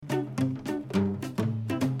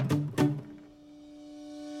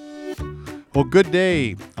Well, good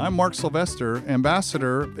day. I'm Mark Sylvester,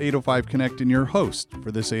 ambassador of 805 Connect and your host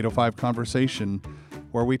for this 805 conversation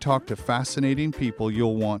where we talk to fascinating people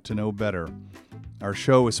you'll want to know better. Our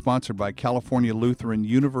show is sponsored by California Lutheran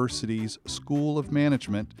University's School of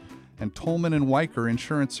Management and Tolman & Weicker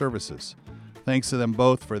Insurance Services. Thanks to them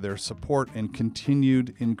both for their support and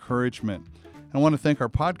continued encouragement. I want to thank our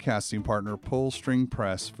podcasting partner, Pullstring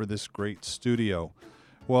Press, for this great studio.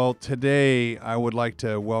 Well, today I would like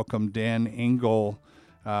to welcome Dan Engel,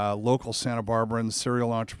 local Santa Barbara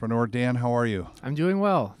serial entrepreneur. Dan, how are you? I'm doing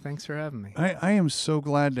well. Thanks for having me. I am so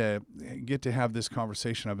glad to get to have this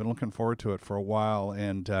conversation. I've been looking forward to it for a while,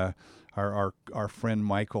 and our friend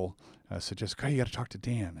Michael suggested, "Hey, you got to talk to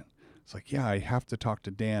Dan." It's like, yeah, I have to talk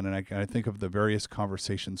to Dan, and I think of the various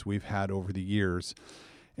conversations we've had over the years.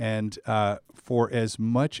 And for as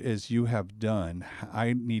much as you have done,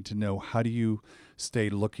 I need to know, how do you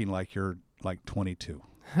stay looking like you're like 22?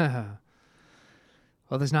 Well,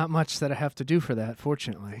 there's not much that I have to do for that,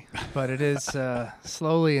 fortunately. But it is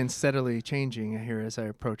slowly and steadily changing here as I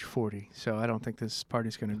approach 40. So I don't think this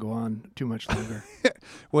party's going to go on too much longer.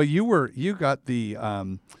 Well, you got the,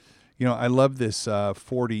 I love this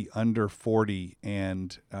 40 under 40,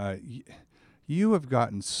 and you have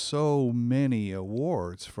gotten so many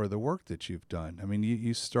awards for the work that you've done. I mean,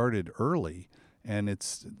 you started early, and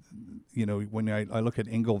it's, when I look at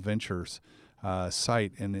Engel Ventures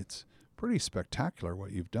site, and it's pretty spectacular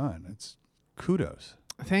what you've done. It's kudos.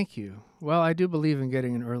 Thank you. Well, I do believe in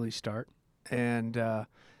getting an early start. And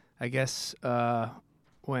I guess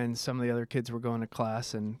when some of the other kids were going to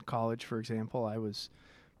class in college, for example, I was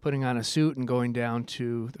putting on a suit and going down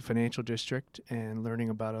to the financial district and learning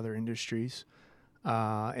about other industries.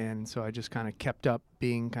 And so I just kind of kept up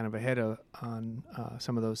being kind of ahead on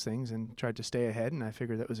some of those things and tried to stay ahead, and I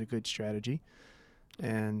figured that was a good strategy.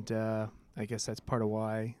 And I guess that's part of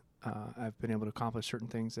why I've been able to accomplish certain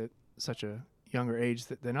things at such a younger age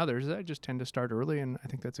than others. I just tend to start early, and I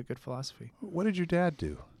think that's a good philosophy. What did your dad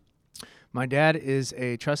do? My dad is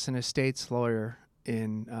a trust and estates lawyer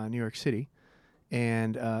in New York City.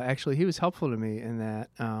 And actually, he was helpful to me in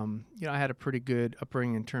that, I had a pretty good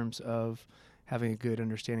upbringing in terms of having a good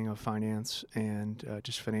understanding of finance and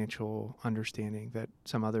just financial understanding that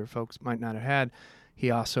some other folks might not have had. He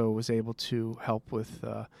also was able to help with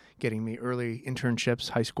getting me early internships,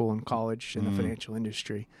 high school and college in the financial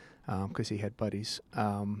industry, because he had buddies.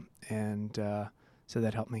 So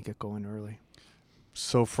that helped me get going early.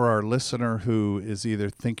 So for our listener who is either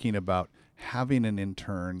thinking about having an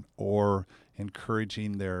intern or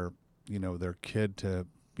encouraging their kid to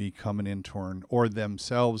become an intern, or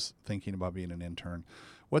themselves thinking about being an intern,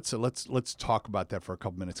 let's talk about that for a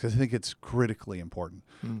couple minutes, because I think it's critically important.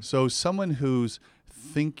 So someone who's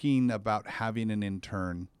thinking about having an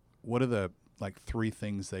intern, what are the three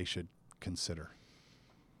things they should consider?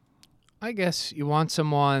 I guess you want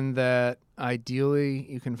someone that ideally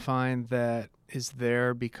you can find that is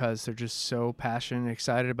there because they're just so passionate and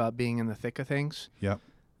excited about being in the thick of things. Yep.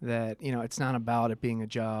 That, it's not about it being a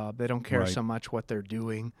job. They don't care so much what they're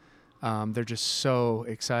doing. They're just so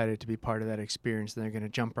excited to be part of that experience, and they're going to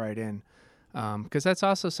jump right in. Because that's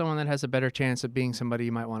also someone that has a better chance of being somebody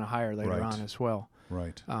you might want to hire later on as well.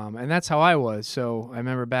 Right. And that's how I was. So I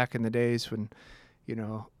remember back in the days when,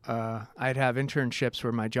 I'd have internships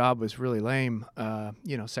where my job was really lame,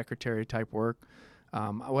 secretary type work.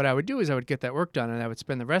 What I would do is I would get that work done, and I would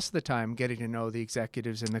spend the rest of the time getting to know the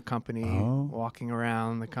executives in the company, walking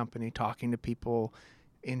around the company, talking to people,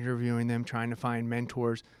 interviewing them, trying to find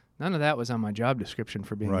mentors. None of that was on my job description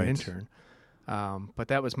for being an intern. But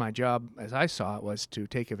that was my job, as I saw it, was to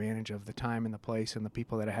take advantage of the time and the place and the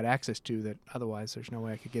people that I had access to that otherwise there's no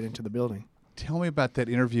way I could get into the building. Tell me about that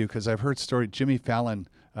interview, because I've heard stories. Jimmy Fallon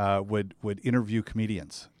would interview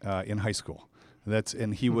comedians in high school.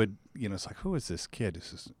 And he would, it's like, who is this kid?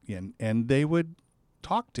 And they would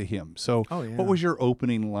talk to him. So what was your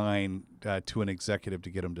opening line to an executive to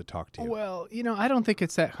get him to talk to you? Well, I don't think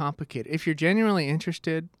it's that complicated. If you're genuinely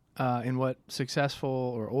interested in what successful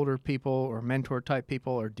or older people or mentor type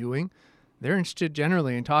people are doing, they're interested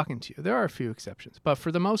generally in talking to you. There are a few exceptions, but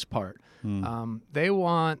for the most part, they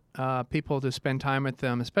want people to spend time with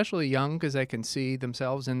them, especially young, because they can see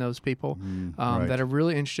themselves in those people that are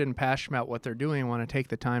really interested and passionate about what they're doing and want to take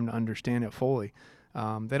the time to understand it fully.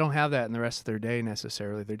 They don't have that in the rest of their day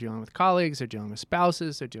necessarily. They're dealing with colleagues, they're dealing with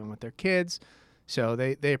spouses, they're dealing with their kids. So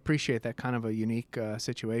they appreciate that kind of a unique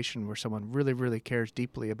situation where someone really, really cares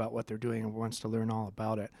deeply about what they're doing and wants to learn all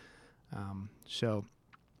about it.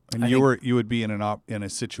 And you would be in a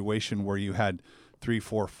situation where you had 3,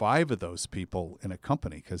 4, 5 of those people in a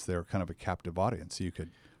company, because they're kind of a captive audience. You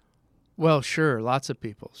could Well, sure, lots of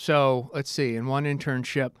people. So let's see. In one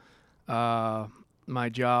internship, my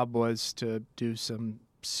job was to do some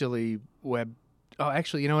silly web. Oh,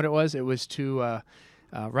 actually, you know what it was? It was to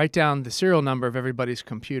write down the serial number of everybody's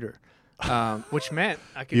computer, which meant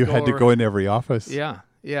I could. You had to go in every office. Yeah,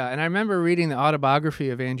 yeah. And I remember reading the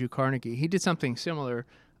autobiography of Andrew Carnegie. He did something similar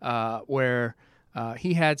where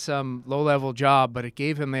he had some low-level job, but it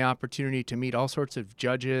gave him the opportunity to meet all sorts of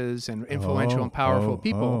judges and influential and powerful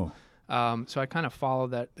people. So I kind of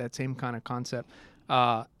followed that same kind of concept.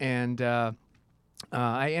 And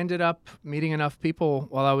I ended up meeting enough people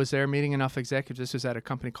while I was there, meeting enough executives. This was at a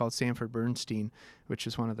company called Sanford Bernstein, which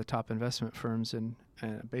is one of the top investment firms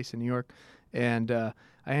based in New York. And I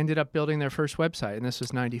ended up building their first website, and this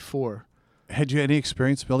was 94. Had you any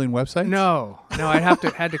experience building websites? No, I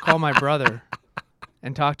had to call my brother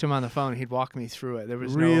and talk to him on the phone. He'd walk me through it. There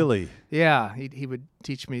was really? Yeah, he would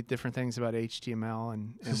teach me different things about HTML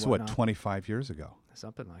and This is whatnot. what, 25 years ago?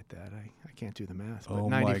 Something like that. I can't do the math, but Oh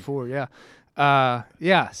 94,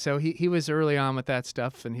 yeah. So he was early on with that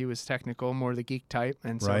stuff, and he was technical, more the geek type,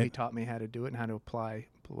 and so he taught me how to do it and how to apply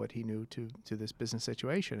what he knew to this business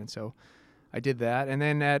situation. And so I did that. And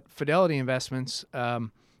then at Fidelity Investments,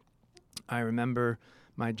 I remember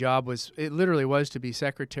my job it literally was to be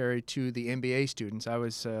secretary to the MBA students. I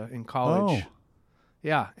was in college. Oh.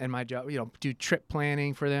 Yeah, and my job, do trip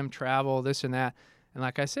planning for them, travel, this and that. And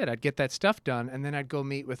like I said, I'd get that stuff done, and then I'd go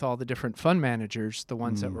meet with all the different fund managers, the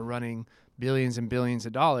ones that were running billions and billions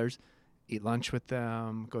of dollars, eat lunch with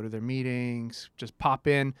them, go to their meetings, just pop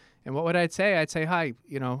in. And what would I say? I'd say, hi,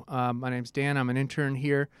 my name's Dan. I'm an intern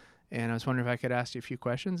here, and I was wondering if I could ask you a few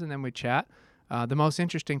questions, and then we'd chat. The most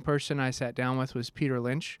interesting person I sat down with was Peter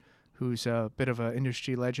Lynch, who's a bit of an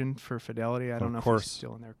industry legend for Fidelity. I don't know if he's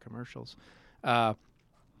still in their commercials. And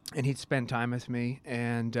he'd spend time with me.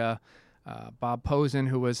 And Bob Posen,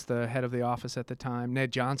 who was the head of the office at the time.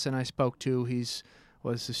 Ned Johnson I spoke to.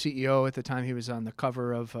 Was the CEO at the time. He was on the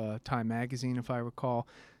cover of Time magazine, if I recall.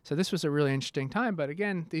 So this was a really interesting time. But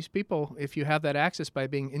again, these people, if you have that access by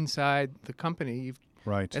being inside the company,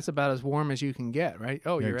 that's about as warm as you can get, right?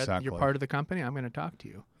 Oh, you're part of the company. I'm going to talk to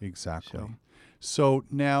you. Exactly. So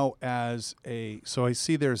now, so I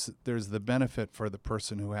see there's the benefit for the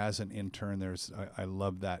person who has an intern. I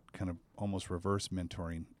love that kind of almost reverse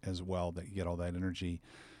mentoring as well, that you get all that energy.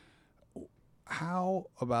 How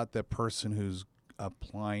about the person who's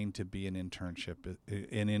applying to be an intern?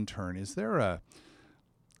 Is there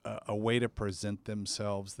a way to present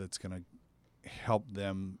themselves that's going to help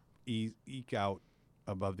them eke out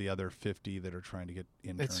above the other 50 that are trying to get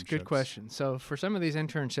internships? That's a good question. So for some of these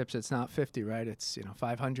internships, it's not 50, right? It's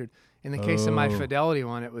 500. In the case of my Fidelity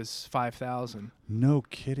one, it was 5,000. No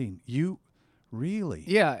kidding. You really?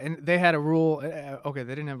 Yeah, and they had a rule. Okay,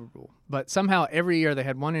 they didn't have a rule, but somehow every year they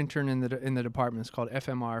had one intern in the department. It's called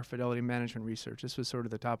FMR, Fidelity Management Research. This was sort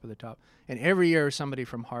of the top of the top. And every year somebody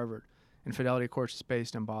from Harvard, and Fidelity, of course, is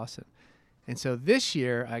based in Boston. And so this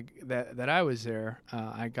year that I was there,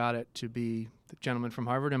 I got it to be the gentleman from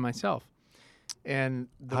Harvard and myself. And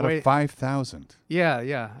out of 5,000.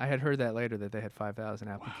 Yeah. I had heard that later, that they had 5,000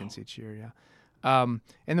 applicants each year. Yeah.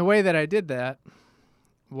 And the way that I did that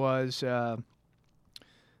was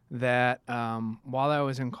that while I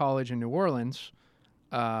was in college in New Orleans,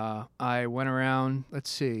 I went around. Let's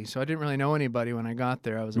see. So I didn't really know anybody when I got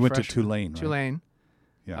there. I was you a went freshman. to Tulane, right? Tulane.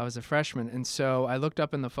 Yeah. I was a freshman, and so I looked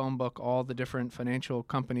up in the phone book all the different financial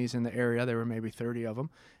companies in the area. There were maybe 30 of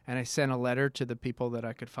them, and I sent a letter to the people that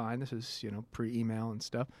I could find. This is, pre-email and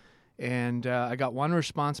stuff, and I got one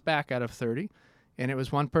response back out of 30, and it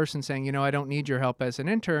was one person saying, I don't need your help as an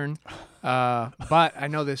intern, but I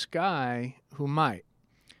know this guy who might.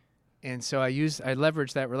 And so I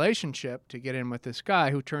leveraged that relationship to get in with this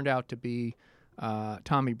guy who turned out to be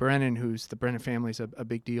Tommy Brennan, who's the Brennan family's a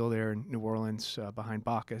big deal there in New Orleans, behind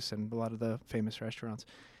Bacchus and a lot of the famous restaurants.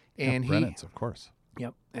 And Brennan's, of course.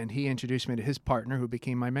 Yep. And he introduced me to his partner, who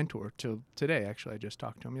became my mentor till today. Actually, I just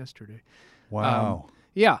talked to him yesterday. Wow.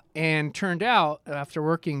 Yeah. And turned out, after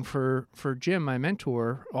working for Jim, my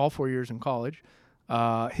mentor, all 4 years in college,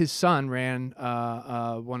 his son ran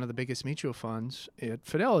one of the biggest mutual funds at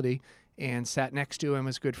Fidelity, and sat next to him,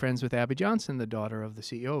 was good friends with Abby Johnson, the daughter of the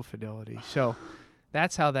CEO of Fidelity. So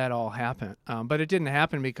that's how that all happened. But it didn't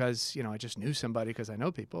happen because, I just knew somebody because I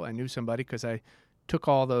know people. I knew somebody because I took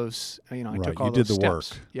all those, took all those steps. Did the work.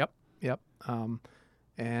 Yep.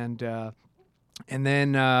 And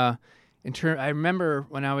then I remember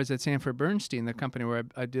when I was at Sanford Bernstein, the company where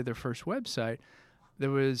I did their first website,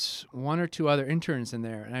 there was one or two other interns in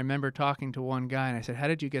there. And I remember talking to one guy, and I said, how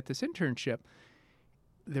did you get this internship?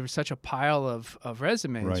 there was such a pile of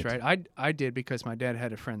resumes, Right. right? I did because my dad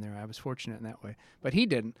had a friend there. I was fortunate in that way, but he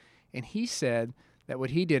didn't. And he said that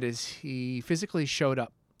what he did is he physically showed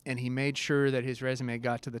up and he made sure that his resume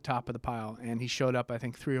got to the top of the pile. And he showed up, I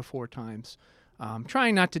think, 3 or 4 times,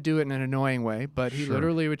 trying not to do it in an annoying way, but he Sure.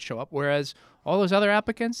 literally would show up. Whereas all those other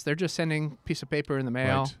applicants, they're just sending a piece of paper in the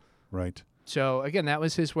mail. Right. So again, that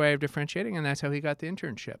was his way of differentiating, and that's how he got the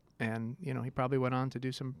internship. And he probably went on to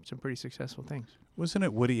do some pretty successful things. Wasn't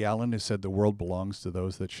it Woody Allen who said the world belongs to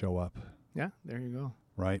those that show up? Yeah, there you go.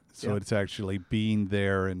 Right. So Yeah. it's actually being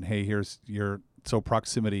there, and hey, so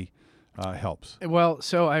proximity helps. Well,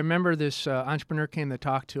 so I remember this entrepreneur came to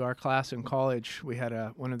talk to our class in college. We had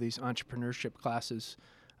one of these entrepreneurship classes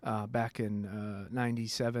back in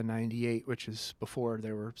 97, 98, which is before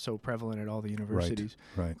they were so prevalent at all the universities,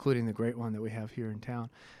 Right. including the great one that we have here in town.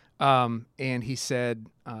 And he said,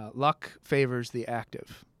 luck favors the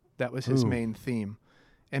active. That was his Ooh. main theme.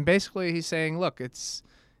 And basically he's saying, look,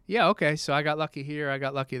 okay, so I got lucky here, I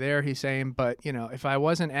got lucky there, he's saying, but, if I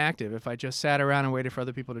wasn't active, if I just sat around and waited for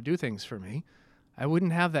other people to do things for me, I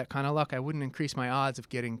wouldn't have that kind of luck. I wouldn't increase my odds of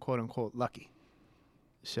getting quote-unquote lucky.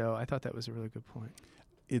 So I thought that was a really good point.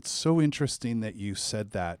 It's so interesting that you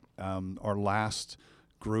said that. Our last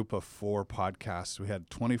group of 4 podcasts, we had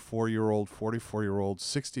 24-year-old, 44-year-old,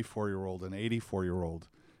 64-year-old, and 84-year-old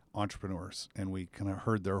entrepreneurs, and we kind of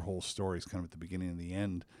heard their whole stories kind of at the beginning and the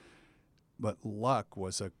end. But luck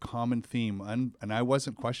was a common theme, and I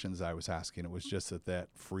wasn't questions I was asking. It was just that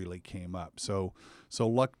freely came up. So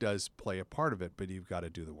luck does play a part of it, but you've got to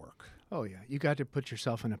do the work. Oh, yeah. You got to put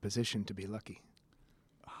yourself in a position to be lucky,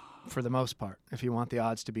 for the most part, if you want the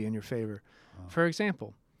odds to be in your favor. For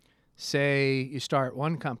example, say you start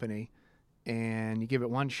one company and you give it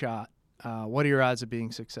one shot. What are your odds of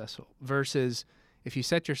being successful? Versus if you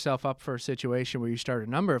set yourself up for a situation where you start a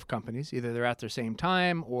number of companies, either they're at the same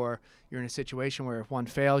time or you're in a situation where if one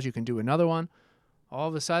fails, you can do another one. All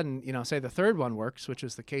of a sudden, say the third one works, which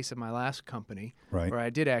was the case of my last company, Right. where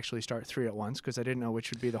I did actually start 3 at once because I didn't know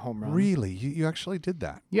which would be the home run. Really? You actually did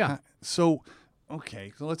that? Yeah.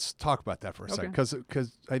 Okay, so let's talk about that for a second, Okay.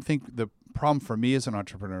 because I think the problem for me as an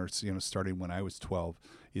entrepreneur, starting when I was 12,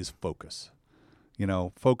 is focus.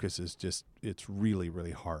 Focus is it's really,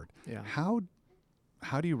 really hard. Yeah.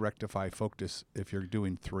 How do you rectify focus if you're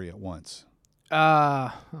doing 3 at once?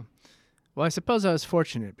 Well, I suppose I was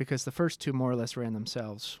fortunate because the first 2 more or less ran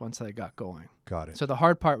themselves once they got going. Got it. So the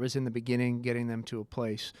hard part was in the beginning, getting them to a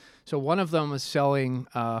place. So one of them was selling,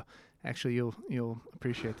 actually you'll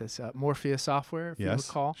appreciate this, Morpheus software, if you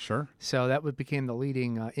recall. Sure. So that became the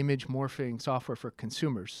leading image morphing software for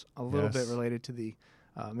consumers, a little bit related to the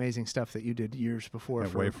amazing stuff that you did years before.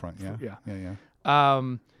 At Wavefront,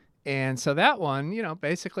 yeah. And so that one,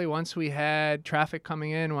 basically once we had traffic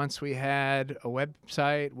coming in, once we had a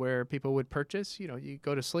website where people would purchase, you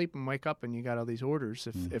go to sleep and wake up and you got all these orders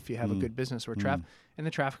if you have a good business where traffic, and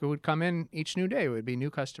the traffic would come in each new day. It would be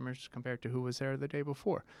new customers compared to who was there the day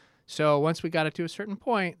before. So once we got it to a certain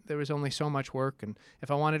point, there was only so much work. And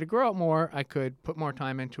if I wanted to grow it more, I could put more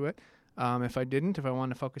time into it. If I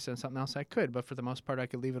wanted to focus on something else, I could. But for the most part, I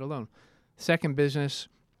could leave it alone. Second business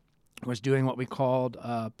was doing what we called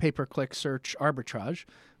pay-per-click search arbitrage,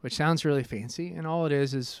 which sounds really fancy. And all it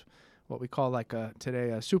is what we call today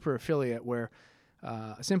a super affiliate, where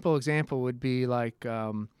a simple example would be like,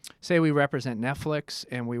 say we represent Netflix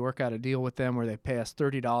and we work out a deal with them where they pay us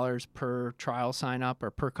 $30 per trial sign up or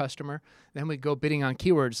per customer. Then we go bidding on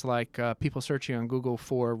keywords like people searching on Google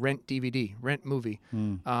for rent DVD, rent movie.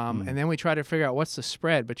 And then we try to figure out what's the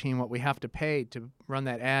spread between what we have to pay to run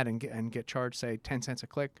that ad and get charged, say, 10 cents a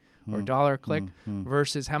click or $1 a click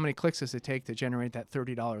versus how many clicks does it take to generate that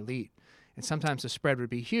 $30 lead. And sometimes the spread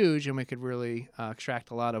would be huge and we could really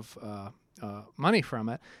extract a lot of money from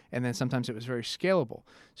it, and then sometimes it was very scalable.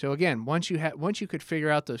 So again, once you could figure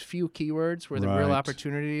out those few keywords where the real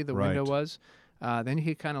opportunity, the window was, then you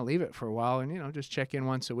could kind of leave it for a while and just check in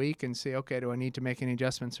once a week and see, okay, do I need to make any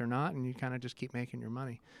adjustments or not? And you kind of just keep making your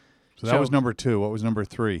money. So that was number 2. What was number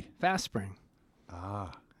 3? Fastspring.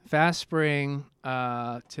 Fastspring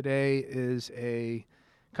today is a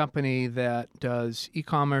company that does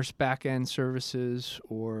e-commerce back-end services,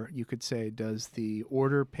 or you could say does the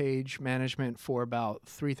order page management for about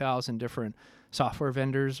 3,000 different software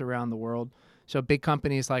vendors around the world. So big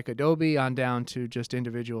companies like Adobe on down to just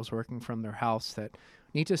individuals working from their house that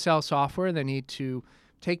need to sell software. They need to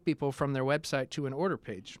take people from their website to an order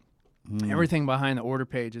page. Everything behind the order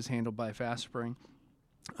page is handled by Fastspring,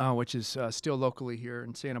 which is still locally here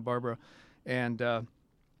in Santa Barbara. And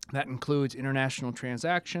that includes international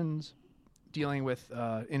transactions, dealing with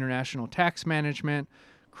international tax management,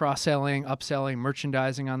 cross-selling, upselling,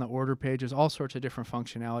 merchandising on the order pages, all sorts of different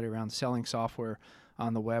functionality around selling software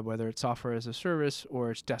on the web, whether it's software as a service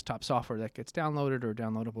or it's desktop software that gets downloaded, or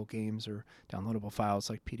downloadable games or downloadable files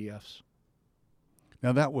like PDFs.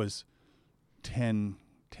 Now that was 10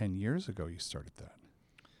 years ago you started that.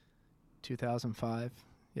 2005,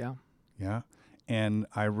 yeah. Yeah. And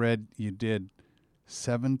I read you did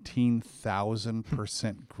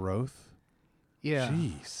 17,000% growth. Yeah.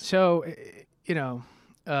 Jeez. So,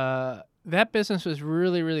 that business was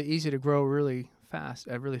really, really easy to grow really fast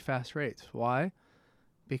at really fast rates. Why?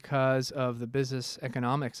 Because of the business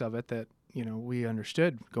economics of it that, we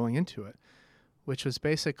understood going into it, which was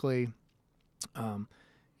basically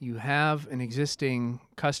you have an existing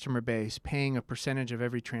customer base paying a percentage of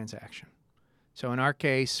every transaction. So in our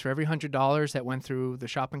case, for every $100 that went through the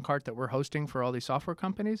shopping cart that we're hosting for all these software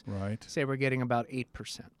companies, right, say we're getting about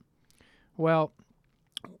 8%. Well,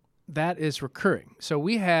 that is recurring. So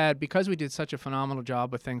we had, because we did such a phenomenal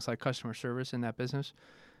job with things like customer service in that business,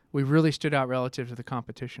 we really stood out relative to the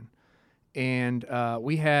competition. And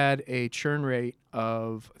we had a churn rate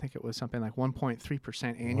of, I think it was something like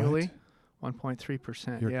 1.3% annually. What?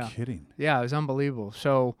 1.3%. You're yeah. kidding. Yeah, it was unbelievable.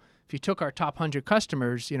 So if you took our top 100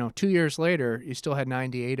 customers, 2 years later, you still had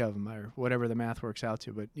 98 of them, or whatever the math works out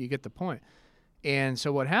to, but you get the point. And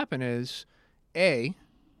so what happened is, A,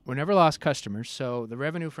 we never lost customers, so the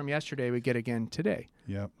revenue from yesterday we get again today.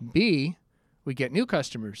 Yep. B, we get new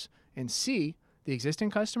customers. And C, the existing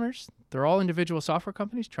customers, they're all individual software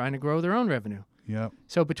companies trying to grow their own revenue. Yep.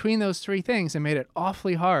 So between those three things, it made it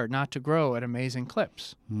awfully hard not to grow at amazing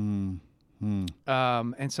clips. And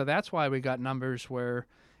so that's why we got numbers where,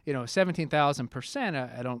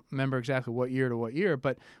 17,000%. I don't remember exactly what year to what year,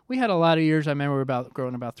 but we had a lot of years. I remember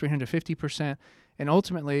growing about 350%. And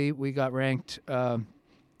ultimately, we got ranked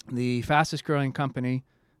the fastest growing company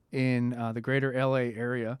in the greater LA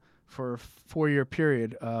area for a 4-year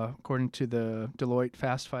period, according to the Deloitte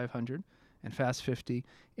Fast 500 and Fast 50.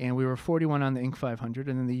 And we were 41 on the Inc. 500.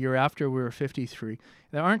 And then the year after, we were 53.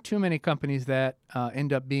 There aren't too many companies that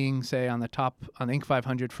end up being, say, on the top on the Inc.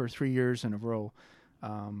 500 for 3 years in a row.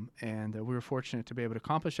 And we were fortunate to be able to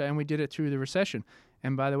accomplish that. And we did it through the recession.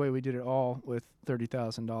 And by the way, we did it all with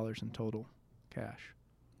 $30,000 in total cash.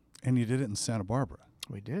 And you did it in Santa Barbara.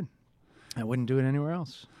 We did. I wouldn't do it anywhere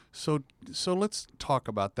else. So let's talk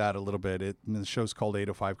about that a little bit. The show's called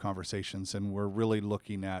 805 Conversations, and we're really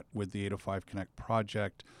looking at, with the 805 Connect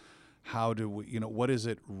project, how do we, what is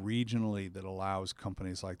it regionally that allows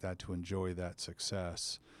companies like that to enjoy that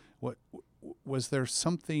success? What was there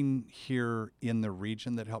something here in the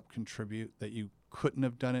region that helped contribute that you couldn't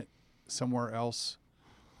have done it somewhere else?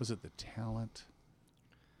 Was it the talent?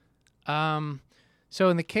 So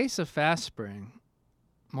in the case of Fastspring,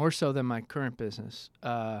 more so than my current business,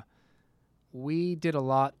 we did a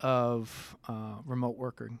lot of remote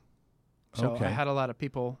working. So Okay. I had a lot of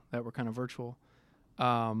people that were kind of virtual.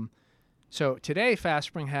 So today,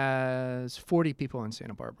 Fastspring has 40 people in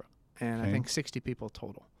Santa Barbara, and Okay. I think 60 people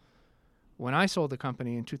total. When I sold the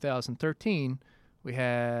company in 2013, we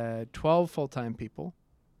had 12 full-time people.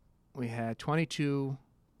 We had 22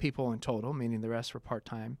 people in total, meaning the rest were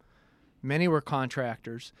part-time. Many were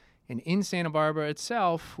contractors. And in Santa Barbara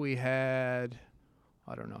itself, we had,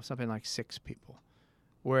 something like 6 people.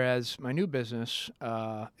 Whereas my new business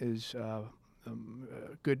is a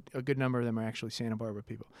good number of them are actually Santa Barbara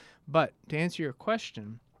people. But to answer your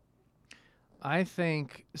question, I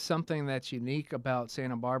think something that's unique about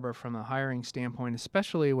Santa Barbara from a hiring standpoint,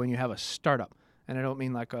 especially when you have a startup, and I don't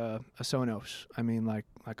mean like a Sonos, I mean like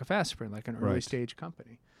a Fastspring, like an early stage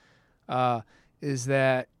company, is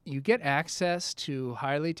that you get access to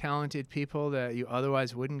highly talented people that you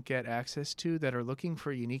otherwise wouldn't get access to that are looking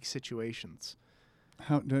for unique situations.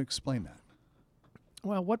 How to explain that?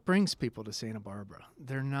 Well, what brings people to Santa Barbara?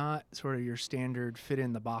 They're not sort of your standard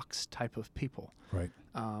fit-in-the-box type of people. Right.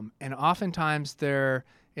 And oftentimes they're,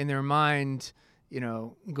 in their mind,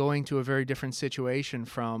 going to a very different situation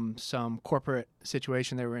from some corporate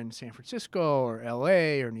situation they were in San Francisco or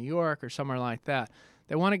LA or New York or somewhere like that.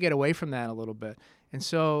 They want to get away from that a little bit. And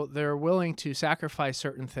so they're willing to sacrifice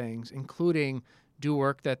certain things, including do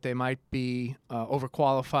work that they might be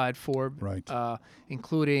overqualified for,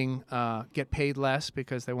 including get paid less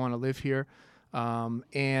because they want to live here.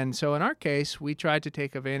 And so in our case, we tried to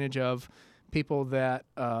take advantage of people that,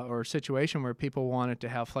 or a situation where people wanted to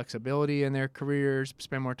have flexibility in their careers,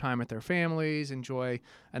 spend more time with their families, enjoy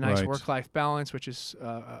a nice work-life balance, which is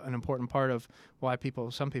an important part of why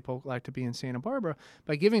some people like to be in Santa Barbara,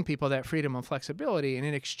 by giving people that freedom and flexibility. And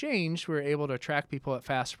in exchange, we're able to attract people at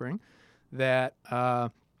Fastspring that,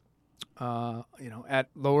 at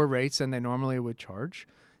lower rates than they normally would charge.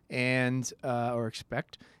 and or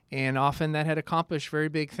expect. And often that had accomplished very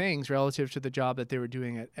big things relative to the job that they were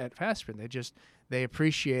doing at Fastspring. They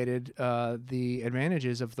appreciated the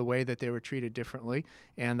advantages of the way that they were treated differently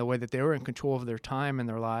and the way that they were in control of their time and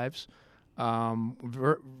their lives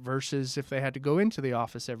versus if they had to go into the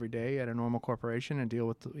office every day at a normal corporation and deal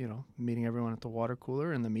with, meeting everyone at the water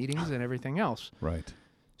cooler and the meetings and everything else. Right.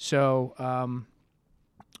 So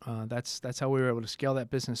that's how we were able to scale that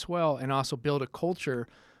business well and also build a culture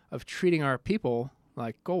of treating our people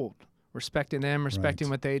like gold, respecting them, respecting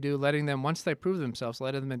what they do, letting them, once they prove themselves,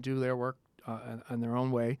 letting them do their work in their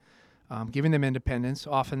own way, giving them independence.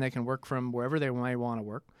 Often they can work from wherever they may want to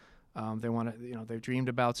work. They've dreamed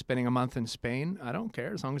about spending a month in Spain. I don't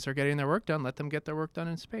care. As long as they're getting their work done, let them get their work done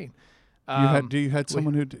in Spain. You had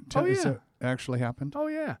someone who actually happened? Oh,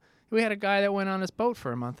 yeah. We had a guy that went on his boat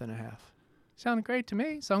for a month and a half. Sounded great to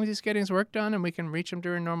me. As long as he's getting his work done and we can reach him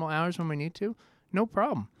during normal hours when we need to, no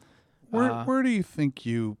problem. Where do you think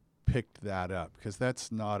you picked that up? Because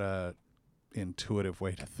that's not a intuitive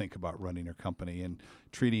way to think about running your company and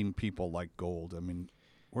treating people like gold. I mean,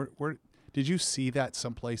 where did you see that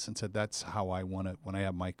someplace and said, that's how I want it when I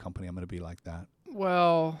have my company, I'm going to be like that?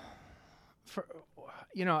 Well,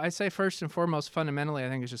 I'd say first and foremost, fundamentally, I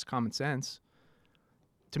think it's just common sense.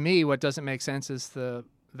 To me, what doesn't make sense is the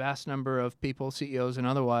vast number of people, CEOs and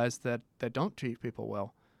otherwise, that don't treat people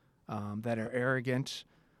well, that are arrogant,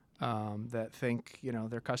 that think,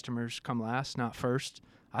 their customers come last, not first.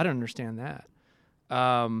 I don't understand that.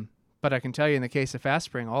 But I can tell you in the case of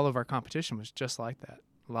Fastspring, all of our competition was just like that.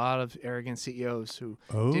 A lot of arrogant CEOs who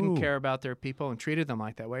didn't care about their people and treated them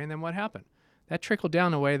like that way. And then what happened? That trickled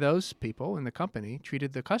down the way those people in the company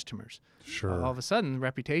treated the customers. Sure. All of a sudden,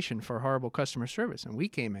 reputation for horrible customer service. And we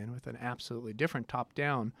came in with an absolutely different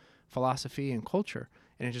top-down philosophy and culture,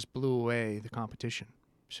 and it just blew away the competition.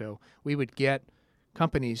 So we would get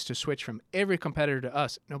companies to switch from every competitor to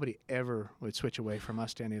us. Nobody ever would switch away from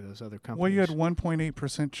us to any of those other companies. Well, you had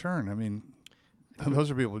 1.8% churn. I mean,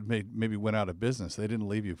 those are people who maybe went out of business. They didn't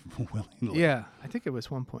leave you willingly. Yeah, I think it was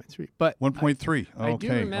 1.3. But 1.3. I do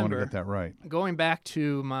remember I want to get that right. Going back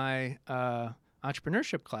to my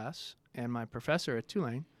entrepreneurship class and my professor at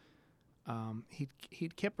Tulane, he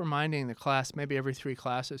kept reminding the class, maybe every 3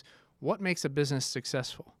 classes, what makes a business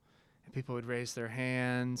successful? And people would raise their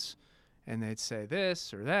hands, and they'd say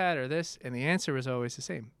this or that or this, and the answer was always the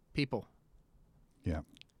same: people. Yeah.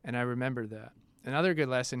 And I remember that. Another good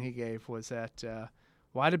lesson he gave was that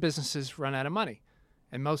why do businesses run out of money?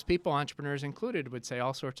 And most people, entrepreneurs included, would say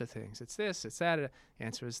all sorts of things. It's this, it's that. The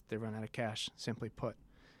answer is they run out of cash, simply put.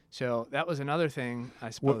 So that was another thing, I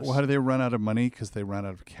suppose. How do they run out of money? Because they run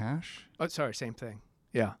out of cash? Oh, sorry, same thing.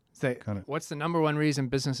 Yeah. What's the number one reason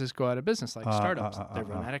businesses go out of business, like startups? They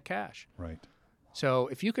run out of cash. Right. So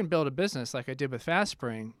if you can build a business like I did with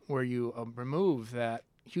Fastspring, where you remove that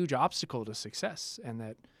huge obstacle to success and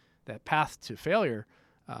that path to failure,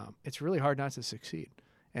 it's really hard not to succeed.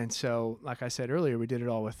 And so, like I said earlier, we did it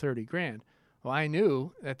all with $30,000. Well, I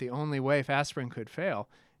knew that the only way Fastspring could fail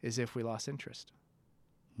is if we lost interest.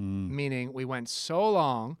 Meaning we went so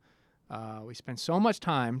long, we spent so much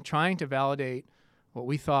time trying to validate what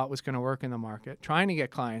we thought was going to work in the market, trying to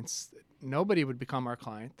get clients. Nobody would become our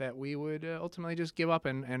client, that we would ultimately just give up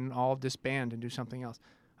and all disband and do something else.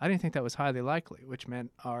 I didn't think that was highly likely, which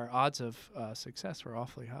meant our odds of success were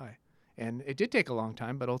awfully high. And it did take a long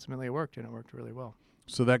time, but ultimately it worked, and it worked really well.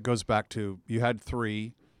 So that goes back to, you had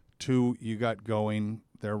 3, 2 you got going,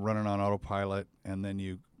 they're running on autopilot, and then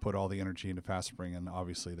you put all the energy into Fastspring, and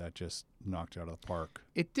obviously that just knocked it out of the park.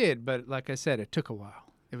 It did, but like I said, it took a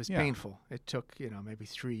while. It was painful. It took, maybe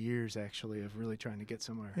 3 years, actually, of really trying to get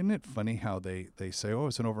somewhere. Isn't it funny how they say,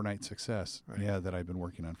 it's an overnight success? Right. Yeah, that I've been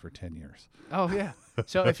working on for 10 years. Oh, yeah.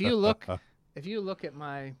 So if you look at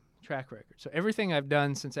my track record, so everything I've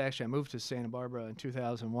done since actually I moved to Santa Barbara in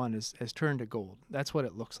 2001 has turned to gold. That's what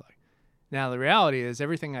it looks like. Now, the reality is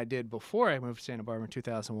everything I did before I moved to Santa Barbara in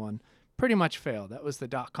 2001 pretty much failed. That was the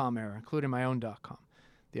 .com era, including my own .com.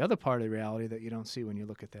 The other part of the reality that you don't see when you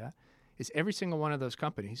look at that is every single one of those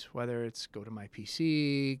companies, whether it's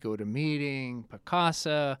GoToMyPC, GoToMeeting,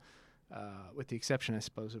 Picasa, with the exception, I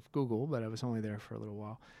suppose, of Google, but I was only there for a little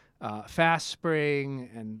while,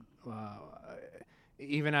 Fastspring, and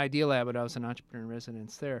even Idealab, but I was an entrepreneur in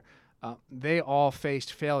residence there, they all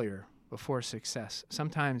faced failure before success,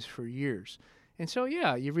 sometimes for years. And so,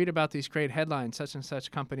 yeah, you read about these great headlines, such and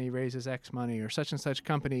such company raises X money, or such and such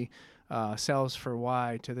company sells for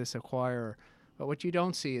Y to this acquirer. But what you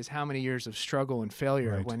don't see is how many years of struggle and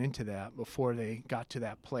failure went into that before they got to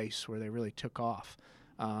that place where they really took off.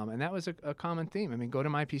 And that was a common theme. I mean,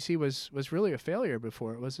 GoToMyPC was really a failure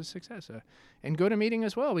before it was a success. And GoToMeeting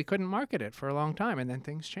as well. We couldn't market it for a long time, and then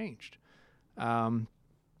things changed. Now,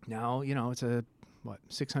 it's a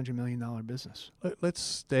 $600 million business. Let's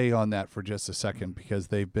stay on that for just a second because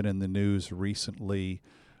they've been in the news recently.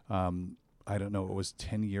 I don't know, it was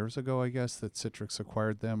 10 years ago, I guess, that Citrix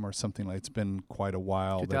acquired them or something like. It's been quite a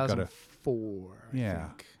while. 2004, I think. Yeah.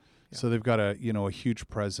 So they've got a huge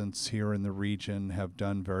presence here in the region, have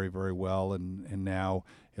done very, very well, and now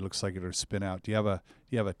it looks like it'll spin out. Do you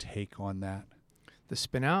have a take on that? The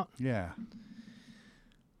spin out? Yeah.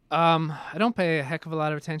 I don't pay a heck of a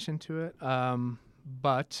lot of attention to it,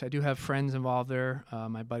 but I do have friends involved there.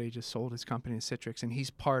 My buddy just sold his company to Citrix, and he's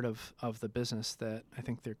part of the business that I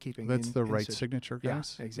think they're keeping. That's the Right Signature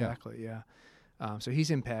guys? Yeah, exactly, yeah. So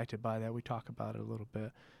he's impacted by that. We talk about it a little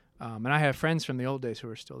bit. And I have friends from the old days who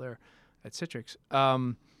are still there at Citrix.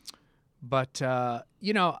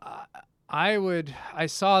 I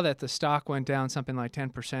saw that the stock went down something like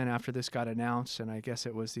 10% after this got announced, and I guess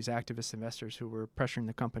it was these activist investors who were pressuring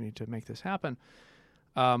the company to make this happen.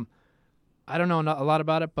 I don't know a lot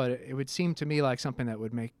about it, but it would seem to me like something that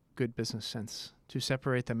would make good business sense to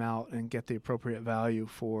separate them out and get the appropriate value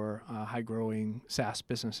for high-growing SaaS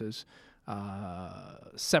businesses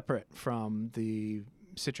separate from the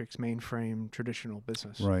Citrix mainframe traditional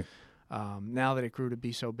business. Right. Now that it grew to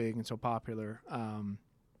be so big and so popular,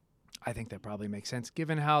 I think that probably makes sense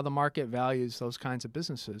given how the market values those kinds of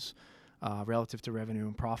businesses relative to revenue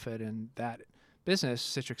and profit. And that business,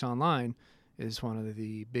 Citrix Online, is one of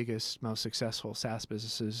the biggest, most successful SaaS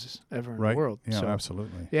businesses ever in the world. Yeah,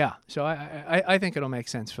 absolutely. Yeah. So I think it'll make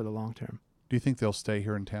sense for the long term. Do you think they'll stay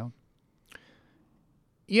here in town?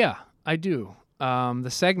 Yeah, I do. The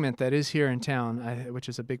segment that is here in town, which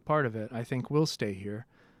is a big part of it, I think will stay here.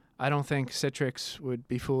 I don't think Citrix would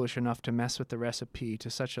be foolish enough to mess with the recipe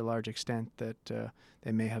to such a large extent that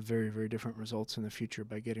they may have very, very different results in the future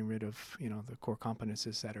by getting rid of, the core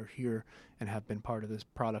competencies that are here and have been part of this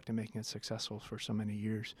product and making it successful for so many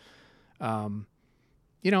years.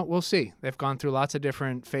 We'll see. They've gone through lots of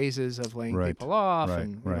different phases of laying people off,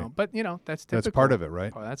 but that's typical. That's part of it,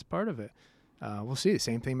 right? That's part of it. We'll see. The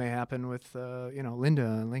same thing may happen with, Linda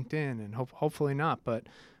and LinkedIn, and hopefully not. But,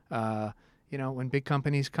 when big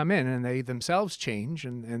companies come in and they themselves change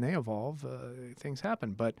and they evolve, things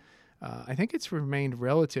happen. But I think it's remained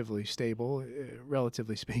relatively stable,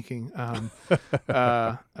 relatively speaking,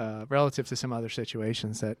 relative to some other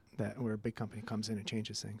situations that where a big company comes in and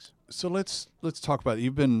changes things. So let's talk about it.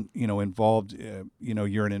 You've been, involved.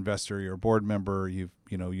 You're an investor. You're a board member.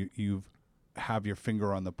 You've have your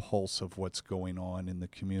finger on the pulse of what's going on in the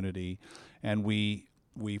community. And we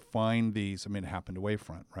find these, it happened to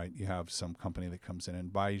Wavefront, right? You have some company that comes in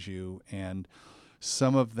and buys you, and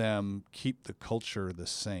some of them keep the culture the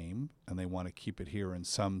same and they want to keep it here. And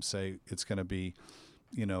some say it's going to be,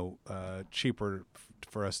 cheaper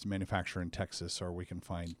for us to manufacture in Texas, or we can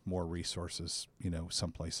find more resources,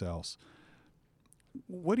 someplace else.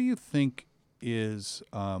 What do you think is,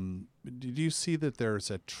 did you see that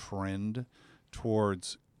there's a trend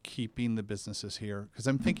towards keeping the businesses here? Because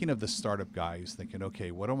I'm thinking of the startup guy who's thinking,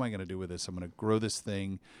 okay, what am I going to do with this? I'm going to grow this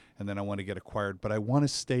thing, and then I want to get acquired, but I want to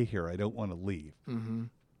stay here. I don't want to leave. Mm-hmm.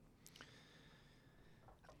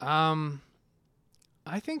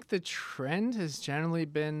 I think the trend has generally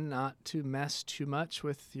been not to mess too much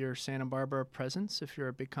with your Santa Barbara presence if you're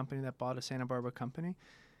a big company that bought a Santa Barbara company.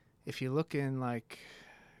 If you look in like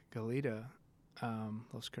Goleta,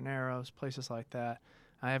 Los Carneros, places like that,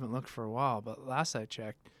 I haven't looked for a while, but last I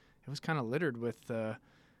checked, it was kind of littered with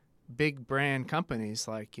big brand companies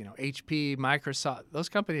like, HP, Microsoft. Those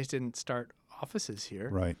companies didn't start offices here.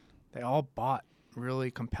 Right. They all bought really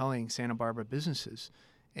compelling Santa Barbara businesses.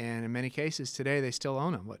 And in many cases today, they still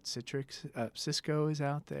own them. Citrix, Cisco is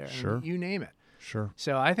out there. Sure. You name it. Sure.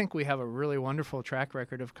 So I think we have a really wonderful track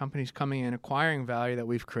record of companies coming in, acquiring value that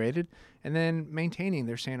we've created, and then maintaining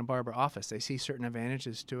their Santa Barbara office. They see certain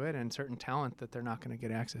advantages to it and certain talent that they're not going to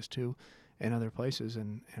get access to in other places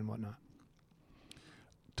and whatnot.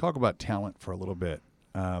 Talk about talent for a little bit.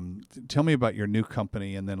 Tell me about your new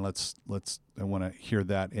company, and then I want to hear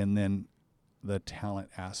that, and then the talent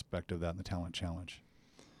aspect of that and the talent challenge.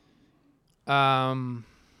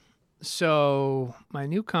 So my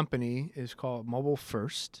new company is called Mobile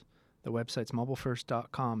First. The website's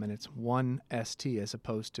mobilefirst.com, and it's 1ST as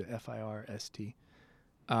opposed to FIRST.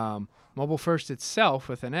 Mobile First itself,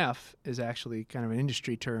 with an F, is actually kind of an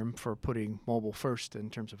industry term for putting mobile first in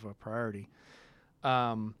terms of a priority,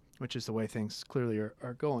 which is the way things clearly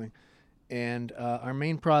are going. And our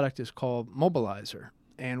main product is called Mobilizer.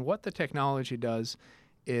 And what the technology does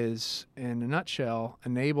is, in a nutshell,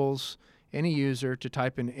 enables any user to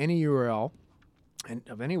type in any URL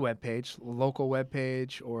of any web page, local web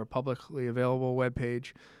page or publicly available web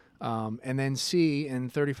page, and then see in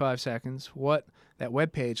 35 seconds what that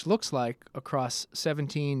web page looks like across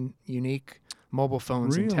 17 unique mobile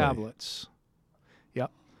phones and tablets.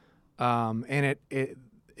 Yep. And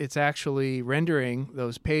it's actually rendering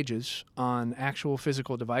those pages on actual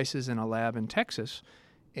physical devices in a lab in Texas.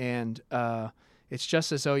 And it's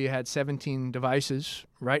just as though you had 17 devices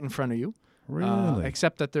right in front of you. Really?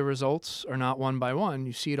 Except that the results are not one by one.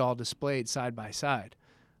 You see it all displayed side by side,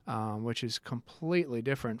 which is completely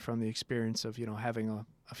different from the experience of, having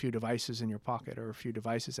a few devices in your pocket or a few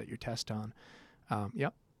devices that you test on.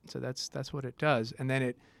 Yep. So that's what it does. And then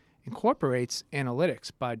it incorporates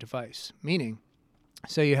analytics by device, meaning,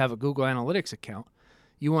 say you have a Google Analytics account,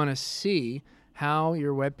 you want to see how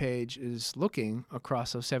your web page is looking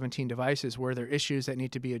across those 17 devices, where there are issues that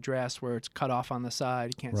need to be addressed, where it's cut off on the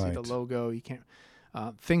side, you can't see the logo, you can't,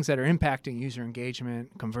 things that are impacting user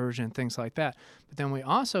engagement, conversion, things like that. But then we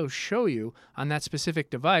also show you on that specific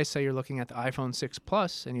device, say you're looking at the iPhone 6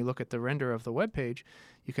 Plus and you look at the render of the web page,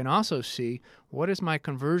 you can also see what is my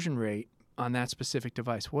conversion rate on that specific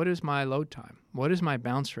device? What is my load time? What is my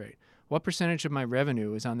bounce rate? What percentage of my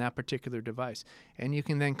revenue is on that particular device? And you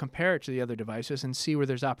can then compare it to the other devices and see where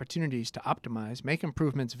there's opportunities to optimize, make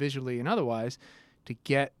improvements visually and otherwise to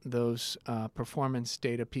get those performance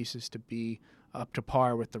data pieces to be up to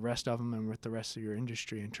par with the rest of them and with the rest of your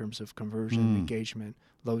industry in terms of conversion, engagement,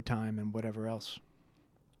 load time, and whatever else.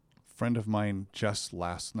 A friend of mine just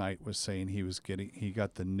last night was saying he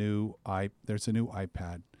got the new there's a new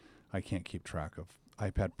iPad. I can't keep track of.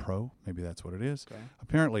 iPad Pro, maybe that's what it is. Okay.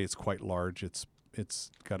 Apparently it's quite large. It's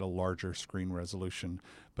got a larger screen resolution,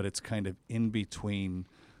 but it's kind of in between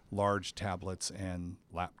large tablets and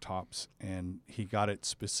laptops. And he got it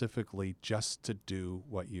specifically just to do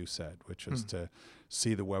what you said, which is to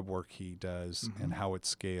see the web work he does and how it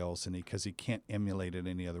scales. And because he can't emulate it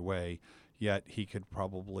any other way, yet he could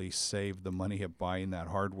probably save the money of buying that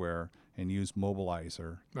hardware and use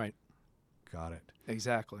Mobilizer. Right. Got it.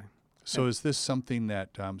 Exactly. So is this something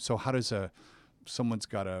that, so how does someone's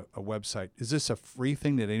got a website, is this a free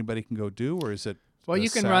thing that anybody can go do, or is it Well, you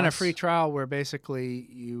can run a free trial where basically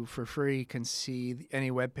you, for free, can see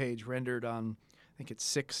any web page rendered on, I think it's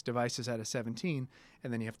 6 devices out of 17,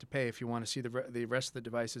 and then you have to pay if you want to see the rest of the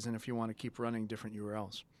devices and if you want to keep running different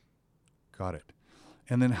URLs. Got it.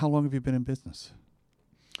 And then how long have you been in business?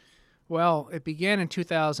 Well, it began in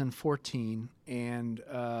 2014, and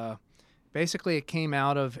basically it came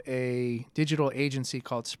out of a digital agency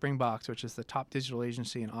called Springbox, which is the top digital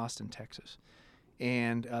agency in Austin, Texas.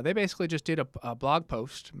 And they basically just did a blog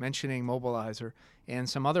post mentioning Mobilizer, and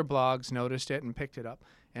some other blogs noticed it and picked it up.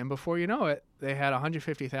 And before you know it, they had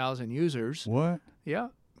 150,000 users. What? Yeah,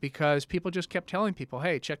 because people just kept telling people,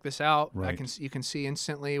 hey, check this out. Right. You can see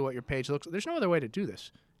instantly what your page looks like. There's no other way to do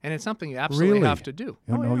this. And it's something you absolutely have to do.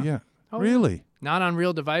 Oh, yeah. Really? Not on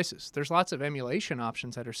real devices. There's lots of emulation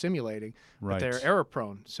options that are simulating, Right. but they're error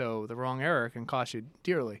prone. So the wrong error can cost you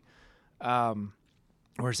dearly.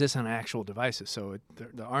 Whereas this on actual devices, so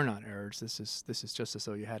there are not errors. This is just as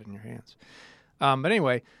though you had it in your hands. But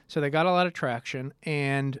anyway, so they got a lot of traction,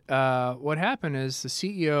 and what happened is the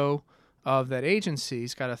CEO of that agency,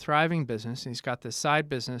 he's got a thriving business, and he's got this side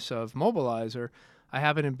business of Mobilizer. I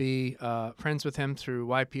happen to be friends with him through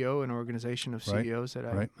YPO, an organization of CEOs that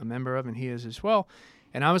I'm a member of, and he is as well.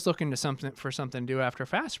 And I was looking for something to do after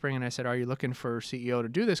Fastspring, and I said, "Are you looking for a CEO to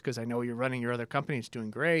do this? Because I know you're running your other company; it's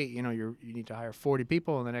doing great. You know, you need to hire 40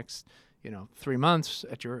 people in the next 3 months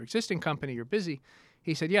at your existing company. You're busy."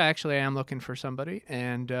 He said, "Yeah, actually, I am looking for somebody."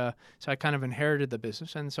 And so I kind of inherited the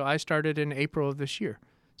business, and so I started in April of this year.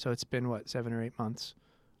 So it's been 7 or 8 months.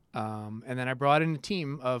 And then I brought in a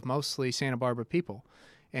team of mostly Santa Barbara people.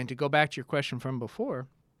 And to go back to your question from before,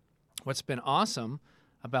 what's been awesome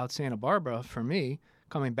about Santa Barbara for me,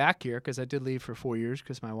 coming back here, because I did leave for 4 years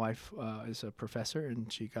because my wife is a professor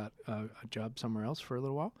and she got a job somewhere else for a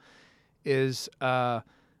little while, is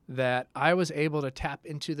that I was able to tap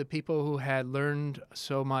into the people who had learned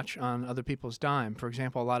so much on other people's dime. For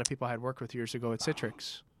example, a lot of people I had worked with years ago at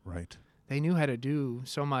Citrix. Right. They knew how to do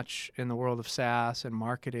so much in the world of SaaS and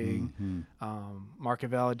marketing, market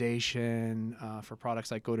validation for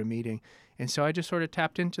products like GoToMeeting. And so I just sort of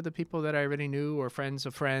tapped into the people that I already knew or friends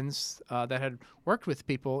of friends that had worked with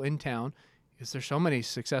people in town, because there's so many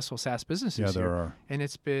successful SaaS businesses here. Yeah, there are. And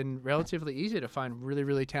it's been relatively easy to find really,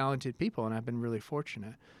 really talented people, and I've been really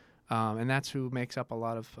fortunate. And that's who makes up a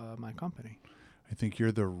lot of my company. I think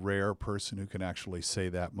you're the rare person who can actually say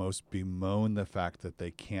that. Most bemoan the fact that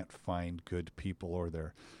they can't find good people,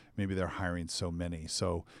 or maybe they're hiring so many.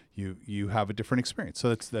 So you have a different experience.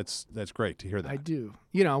 So that's great to hear that. I do.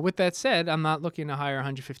 With that said, I'm not looking to hire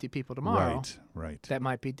 150 people tomorrow. Right. That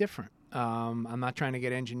might be different. I'm not trying to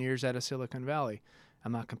get engineers out of Silicon Valley.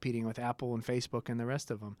 I'm not competing with Apple and Facebook and the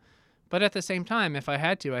rest of them. But at the same time, if I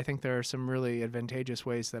had to, I think there are some really advantageous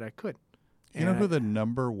ways that I could. You know who the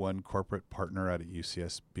number one corporate partner at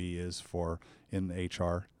UCSB is in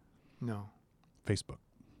HR? No. Facebook.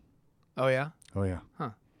 Oh, yeah? Oh, yeah. Huh.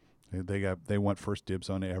 They want first dibs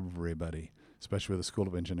on everybody, especially with the School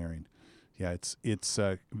of Engineering. Yeah, it's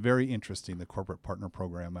very interesting, the corporate partner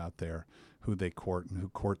program out there, who they court and who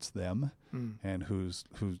courts them, and who's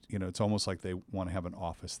it's almost like they want to have an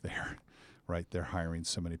office there, right? They're hiring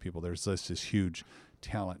so many people. There's this huge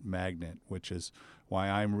talent magnet, which is why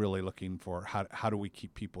I'm really looking for how do we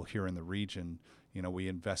keep people here in the region. We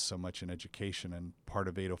invest so much in education, and part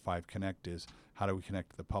of 805 Connect is how do we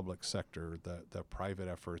connect the public sector, the private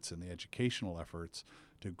efforts and the educational efforts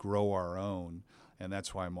to grow our own. And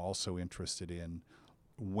that's why I'm also interested in,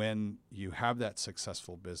 when you have that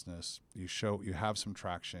successful business, you have some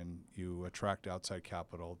traction, you attract outside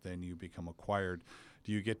capital, then you become acquired.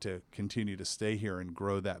 Do you get to continue to stay here and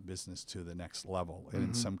grow that business to the next level? And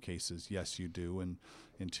in some cases, yes, you do. And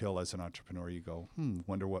until, as an entrepreneur, you go,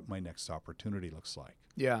 wonder what my next opportunity looks like.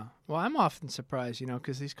 Yeah. Well, I'm often surprised,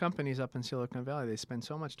 because these companies up in Silicon Valley, they spend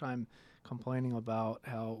so much time complaining about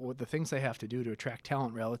the things they have to do to attract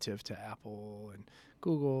talent relative to Apple and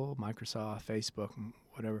Google, Microsoft, Facebook, and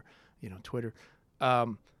whatever, Twitter.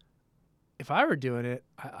 If I were doing it,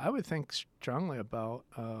 I would think strongly about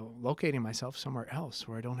locating myself somewhere else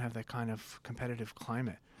where I don't have that kind of competitive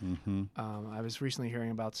climate. I was recently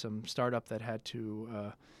hearing about some startup that had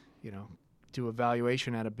to, do a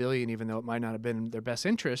valuation at $1 billion, even though it might not have been their best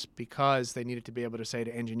interest, because they needed to be able to say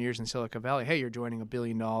to engineers in Silicon Valley, "Hey, you're joining $1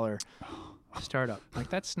 billion startup." Like,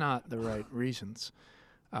 that's not the right reasons,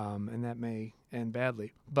 and that may end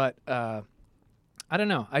badly. But I don't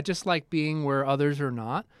know. I just like being where others are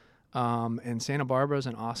not. And Santa Barbara is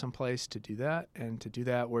an awesome place to do that, and to do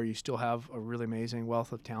that where you still have a really amazing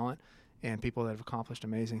wealth of talent and people that have accomplished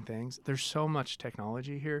amazing things. There's so much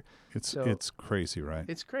technology here. It's crazy, right?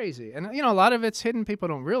 It's crazy. And, a lot of it's hidden. People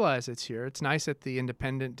don't realize it's here. It's nice that The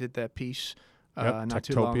Independent did that piece not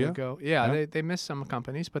too long ago. Yeah, they missed some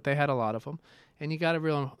companies, but they had a lot of them. And you got a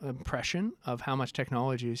real impression of how much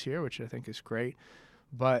technology is here, which I think is great.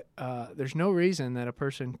 But there's no reason that a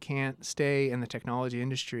person can't stay in the technology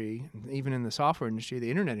industry, even in the software industry,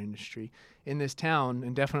 the internet industry, in this town,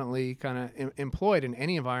 and definitely kind of employed in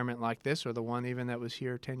any environment like this, or the one even that was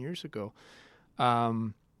here 10 years ago.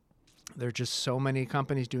 There are just so many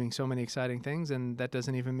companies doing so many exciting things, and that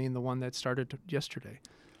doesn't even mean the one that started yesterday.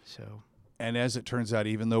 So. And as it turns out,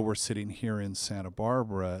 even though we're sitting here in Santa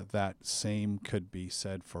Barbara, that same could be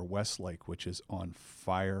said for Westlake, which is on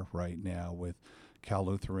fire right now with Cal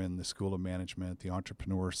Lutheran, the School of Management, the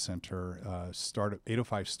Entrepreneur Center,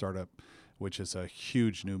 805 Startup, which is a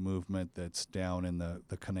huge new movement that's down in the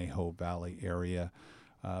Conejo Valley area.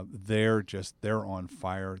 They're on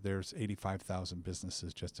fire. There's 85,000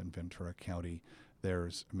 businesses just in Ventura County.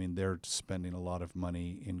 They're spending a lot of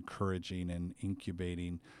money encouraging and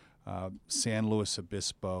incubating. San Luis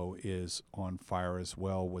Obispo is on fire as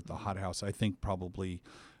well with the Hot House. I think probably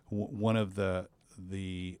one of the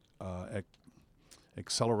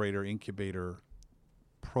accelerator incubator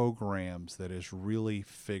programs that has really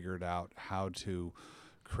figured out how to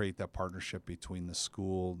create that partnership between the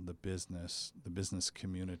school, the business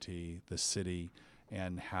community, the city,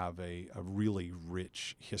 and have a really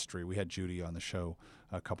rich history. We had Judy on the show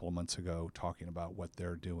a couple of months ago talking about what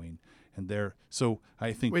they're doing, and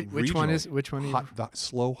I think which one is the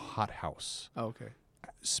Slow Hot House. Oh, okay,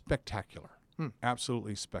 spectacular.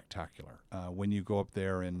 Absolutely spectacular when you go up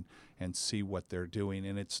there and see what they're doing.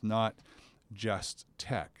 And it's not just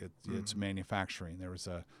tech. It's manufacturing. There was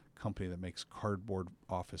a company that makes cardboard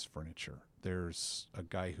office furniture. There's a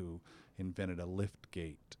guy who invented a lift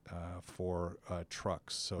gate for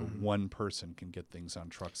trucks, so one person can get things on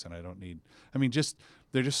trucks, and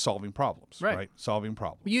they're just solving problems, right? Solving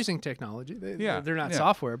problems. Using technology. They're not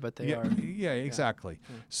software, but they are. Yeah, exactly.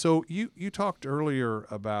 Yeah. So you talked earlier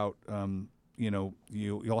about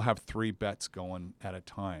you'll have 3 bets going at a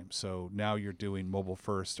time. So now you're doing mobile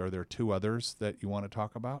first. Are there 2 others that you want to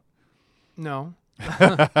talk about? No.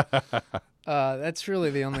 That's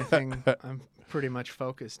really the only thing I'm pretty much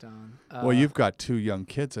focused on. Well, you've got 2 young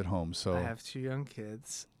kids at home, so I have 2 young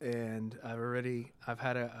kids, and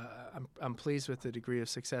I'm pleased with the degree of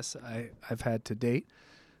success I've had to date.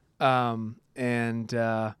 I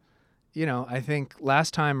think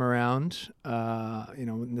last time around,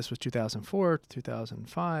 when this was 2004,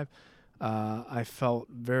 2005, I felt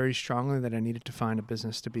very strongly that I needed to find a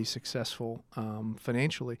business to be successful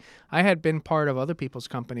financially. I had been part of other people's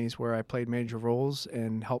companies where I played major roles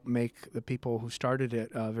and helped make the people who started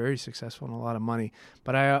it very successful and a lot of money.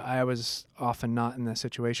 But I was often not in that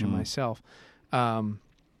situation myself.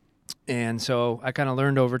 And so I kind of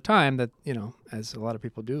learned over time that, as a lot of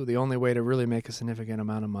people do, the only way to really make a significant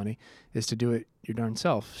amount of money is to do it your darn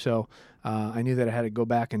self. So I knew that I had to go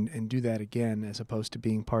back and do that again, as opposed to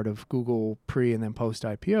being part of Google pre and then post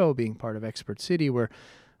IPO, being part of Expert City,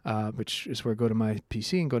 which is where Go to My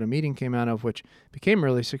PC and Go to Meeting came out of, which became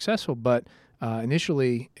really successful. But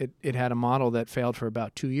initially, it had a model that failed for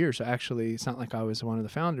about 2 years. So actually, it's not like I was one of the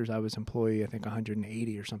founders. I was employee, I think,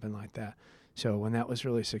 180 or something like that. So when that was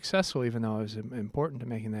really successful, even though I was important to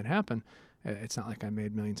making that happen, it's not like I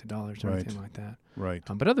made millions of dollars or anything like that. Right.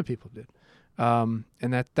 But other people did. And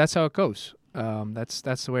that's how it goes. That's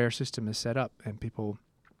the way our system is set up, and people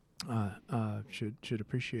should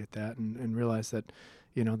appreciate that and realize that,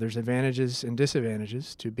 there's advantages and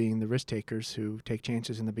disadvantages to being the risk takers who take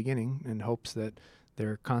chances in the beginning in hopes that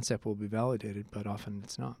their concept will be validated, but often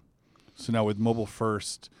it's not. So now with mobile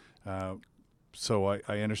first, so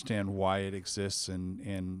I understand why it exists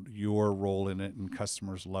and your role in it, and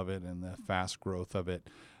customers love it, and the fast growth of it.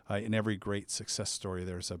 In every great success story,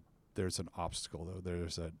 there's an obstacle, though.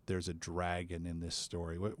 There's a dragon in this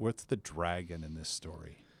story. What's the dragon in this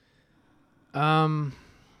story?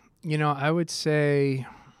 I would say,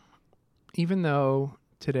 even though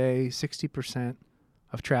today 60%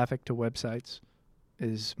 of traffic to websites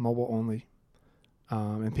is mobile only,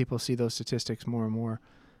 and people see those statistics more and more,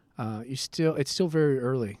 it's still very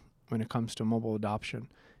early when it comes to mobile adoption.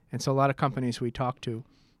 And so a lot of companies we talk to,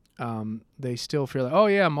 they still feel like, oh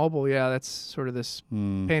yeah, mobile, yeah, that's sort of this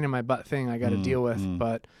pain in my butt thing I got to deal with.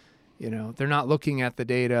 But, they're not looking at the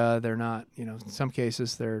data. They're not, in some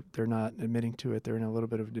cases they're not admitting to it. They're in a little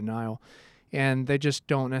bit of denial, and they just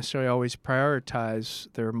don't necessarily always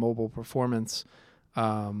prioritize their mobile performance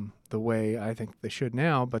the way I think they should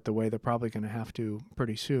now, but the way they're probably going to have to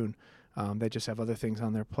pretty soon. They just have other things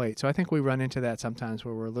on their plate. So I think we run into that sometimes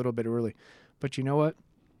where we're a little bit early. But you know what?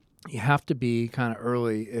 You have to be kind of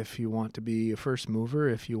early if you want to be a first mover,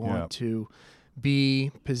 if you want to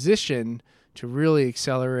be positioned to really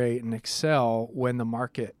accelerate and excel when the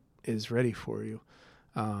market is ready for you.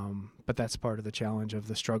 But that's part of the challenge of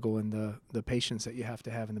the struggle and the patience that you have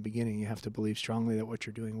to have in the beginning. You have to believe strongly that what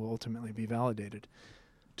you're doing will ultimately be validated.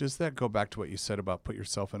 Does that go back to what you said about put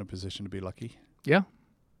yourself in a position to be lucky? Yeah.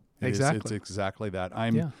 Exactly. It's exactly that.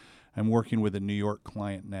 I'm working with a New York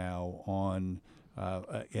client now on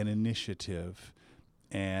an initiative,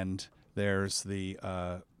 and there's the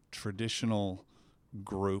traditional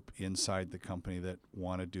group inside the company that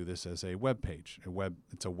want to do this as a web page.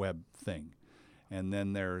 It's a web thing. And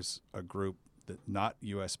then there's a group that not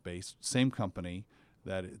US based, same company,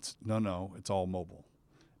 that it's all mobile.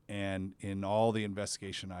 And in all the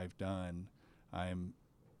investigation I've done, I'm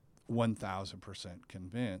 1,000%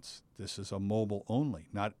 convinced this is a mobile only,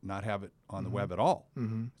 not have it on the web at all.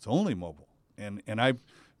 It's only mobile. And I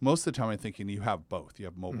most of the time I'm thinking you have both. You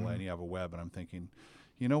have mobile and you have a web. And I'm thinking,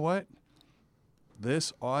 you know what?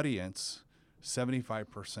 This audience,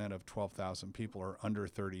 75% of 12,000 people are under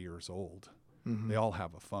 30 years old. They all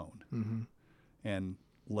have a phone. And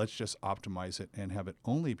let's just optimize it and have it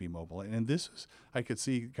only be mobile. And this is, I could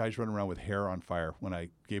see guys running around with hair on fire when I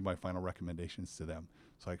gave my final recommendations to them.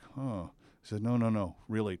 It's like, I said, no,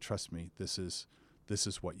 really, trust me. This is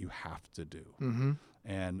what you have to do.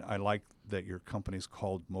 And I like that your company's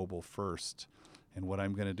called Mobile First. And what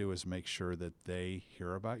I'm going to do is make sure that they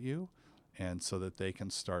hear about you, and so that they can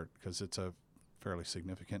start, because it's a fairly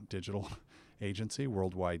significant digital agency,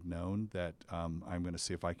 worldwide known, that I'm going to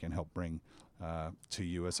see if I can help bring to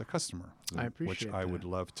you as a customer. I appreciate which that. I would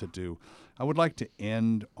love to do. I would like to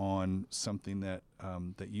end on something that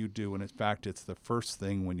that you do, and in fact, it's the first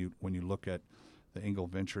thing when you look at the Engel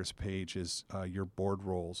Ventures page is your board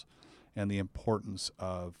roles and the importance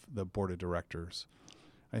of the board of directors.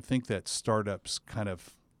 I think that startups kind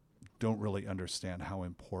of don't really understand how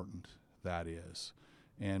important that is.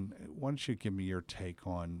 And why don't you give me your take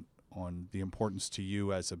on the importance to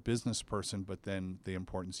you as a business person, but then the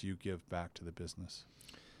importance you give back to the business?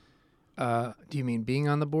 Do you mean being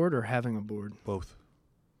on the board or having a board? Both.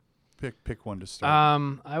 Pick one to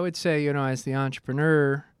start. I would say, as the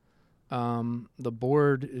entrepreneur, the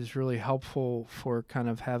board is really helpful for kind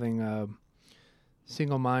of having a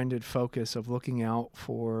single-minded focus of looking out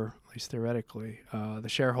for least theoretically. The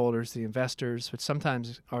shareholders, the investors, which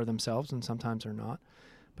sometimes are themselves and sometimes are not,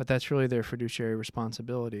 but that's really their fiduciary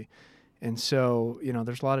responsibility. And so,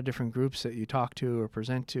 there's a lot of different groups that you talk to or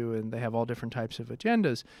present to, and they have all different types of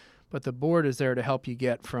agendas, but the board is there to help you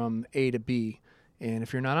get from A to B. And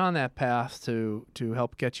if you're not on that path, to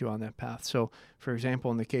help get you on that path. So, for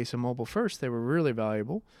example, in the case of Mobile First, they were really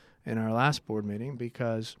valuable in our last board meeting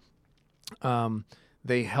because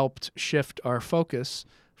they helped shift our focus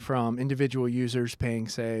from individual users paying,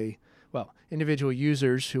 individual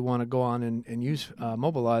users who want to go on and use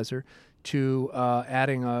Mobilizer to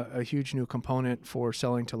adding a huge new component for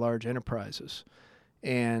selling to large enterprises.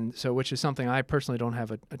 And so, which is something I personally don't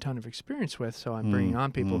have a ton of experience with, so I'm bringing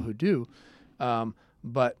on people who do.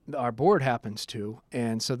 But our board happens to,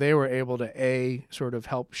 and so they were able to sort of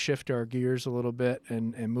help shift our gears a little bit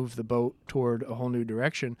and move the boat toward a whole new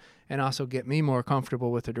direction, and also get me more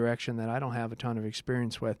comfortable with a direction that I don't have a ton of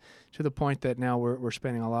experience with, to the point that now we're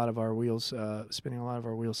spinning a lot of our wheels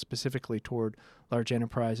specifically toward large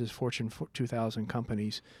enterprises, Fortune 2000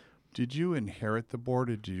 companies. Did you inherit the board,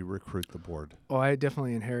 or did you recruit the board? Oh, I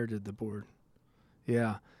definitely inherited the board.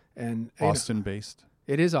 Yeah, and Austin-based.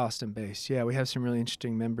 It is Austin-based. Yeah, we have some really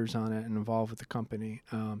interesting members on it and involved with the company.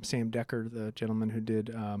 Sam Decker, the gentleman who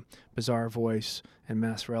did Bizarre Voice and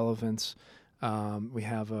Mass Relevance. We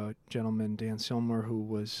have a gentleman, Dan Silmer, who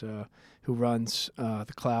runs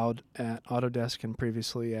the cloud at Autodesk and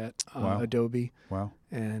previously at Adobe. Wow.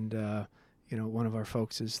 And one of our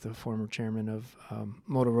folks is the former chairman of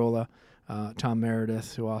Motorola, Tom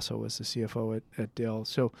Meredith, who also was the CFO at Dell.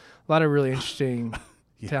 So a lot of really interesting.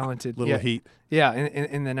 Talented, heat. Yeah,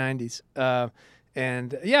 in the 90s, but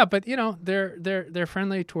they're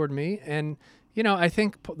friendly toward me, and I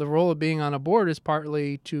think the role of being on a board is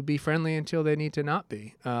partly to be friendly until they need to not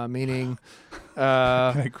be. Meaning, can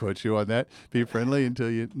I quote you on that? Be friendly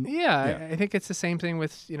until you. Yeah. I think it's the same thing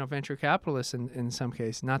with venture capitalists in some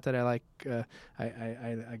case. Not that I like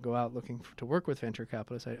I go out looking to work with venture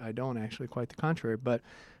capitalists. I don't actually, quite the contrary, but.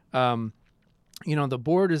 The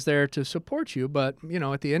board is there to support you, but,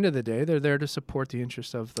 at the end of the day, they're there to support the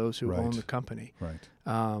interests of those who own the company. Right.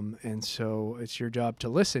 And so it's your job to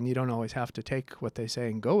listen. You don't always have to take what they say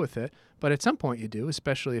and go with it, but at some point you do,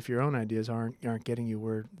 especially if your own ideas aren't getting you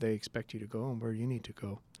where they expect you to go and where you need to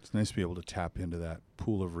go. It's nice to be able to tap into that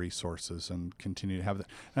pool of resources and continue to have that.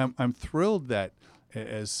 And I'm thrilled that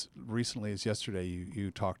as recently as yesterday, you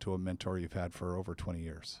talked to a mentor you've had for over 20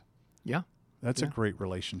 years. Yeah. That's a great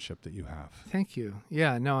relationship that you have. Thank you.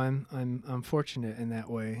 Yeah, no, I'm fortunate in that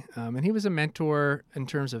way. And he was a mentor in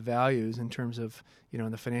terms of values, in terms of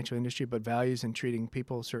in the financial industry, but values in treating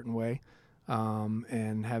people a certain way,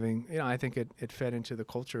 and having I think it fed into the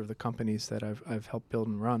culture of the companies that I've helped build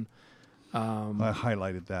and run. I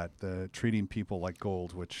highlighted that, the treating people like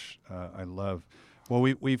gold, which I love. Well,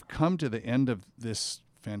 we've come to the end of this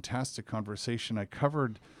fantastic conversation. I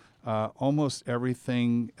covered almost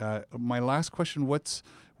everything. My last question, I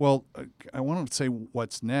want to say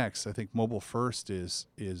what's next. I think Mobile First is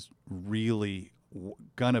really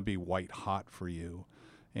gonna be white hot for you,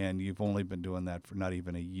 and you've only been doing that for not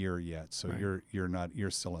even a year yet. So right.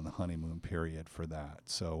 you're still in the honeymoon period for that.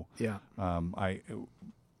 So yeah, I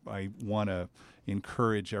want to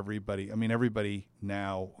encourage everybody. I mean, everybody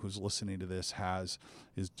now who's listening to this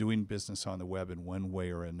is doing business on the web in one way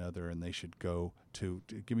or another, and they should go to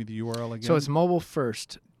give me the URL again. So it's Mobile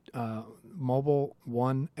First,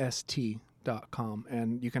 mobile1st.com,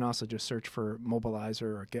 and you can also just search for Mobilizer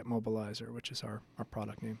or Get Mobilizer, which is our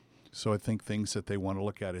product name. So I think things that they want to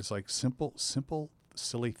look at is like simple,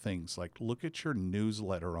 silly things like look at your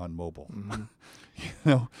newsletter on mobile,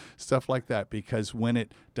 stuff like that, because when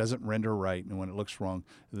it doesn't render right and when it looks wrong,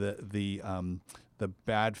 the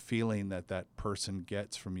bad feeling that person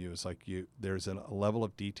gets from you is like there's a level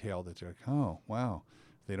of detail that you're like, oh wow,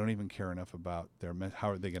 they don't even care enough about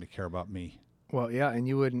how are they going to care about me? Well, yeah, and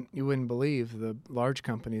you wouldn't believe the large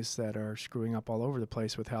companies that are screwing up all over the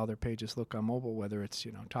place with how their pages look on mobile, whether it's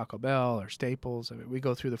Taco Bell or Staples. I mean, we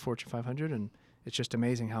go through the Fortune 500 and it's just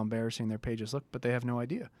amazing how embarrassing their pages look, but they have no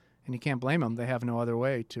idea. And you can't blame them. They have no other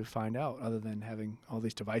way to find out other than having all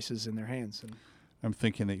these devices in their hands. And I'm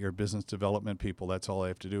thinking that your business development people, that's all I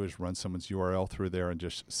have to do is run someone's URL through there and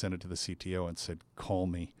just send it to the CTO and said, call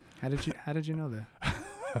me. How did you know that?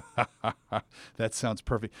 That sounds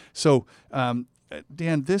perfect. So,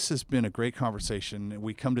 Dan, this has been a great conversation.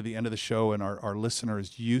 We come to the end of the show, and our listener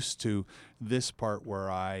is used to this part where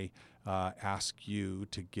I ask you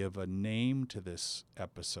to give a name to this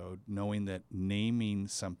episode, knowing that naming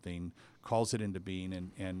something calls it into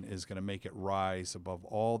being and is going to make it rise above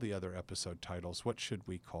all the other episode titles. What should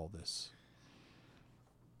we call this?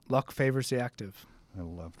 Luck favors the active. I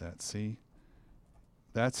love that. See,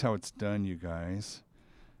 that's how it's done, you guys.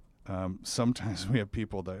 Sometimes we have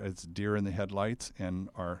people that it's deer in the headlights, and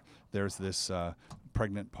there's this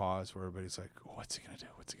pregnant pause where everybody's like, oh, what's he going to do?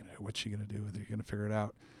 What's he going to do? What's she going to do? Are they going to figure it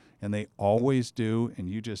out? And they always do, and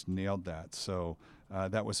you just nailed that. So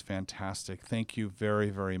that was fantastic. Thank you very,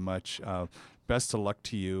 very much. Best of luck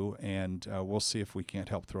to you, and we'll see if we can't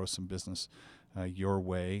help throw some business your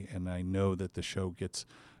way. And I know that the show gets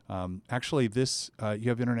actually this. You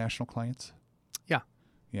have international clients? Yeah.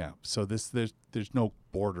 Yeah. So there's no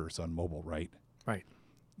borders on mobile, right? Right.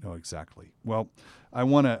 No, exactly. Well, I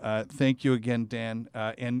want to thank you again, Dan.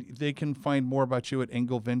 And they can find more about you at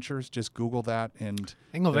Engel Ventures. Just Google that. And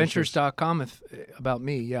EngelVentures.com about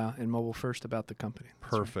me, yeah, and Mobile First about the company.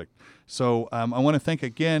 That's perfect. Right. So I want to thank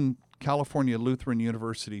again California Lutheran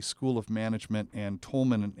University School of Management and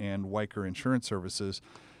Tolman and Weicker Insurance Services.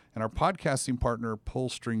 And our podcasting partner,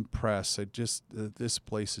 Pullstring Press. This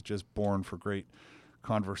place is just born for great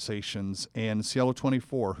conversations, and Cielo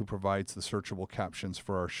 24, who provides the searchable captions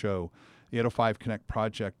for our show. The 805 Connect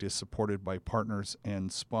project is supported by partners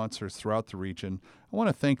and sponsors throughout the region. I want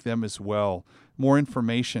to thank them as well. More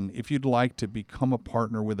information, if you'd like to become a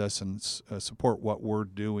partner with us and support what we're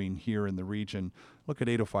doing here in the region, look at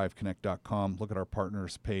 805connect.com, look at our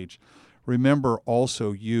partners page. Remember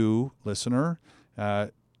also, you, listener,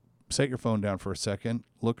 set your phone down for a second,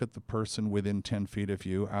 look at the person within 10 feet of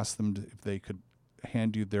you, ask them if they could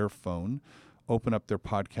hand you their phone, open up their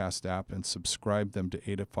podcast app, and subscribe them to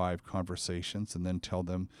 805 Conversations, and then tell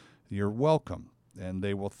them you're welcome. And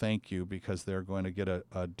they will thank you because they're going to get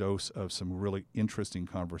a dose of some really interesting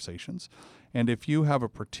conversations. And if you have a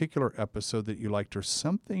particular episode that you liked or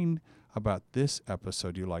something about this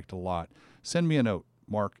episode you liked a lot, send me a note,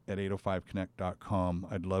 mark@805connect.com.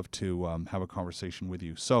 I'd love to have a conversation with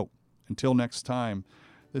you. So until next time,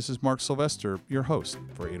 this is Mark Sylvester, your host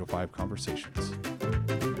for 805 Conversations.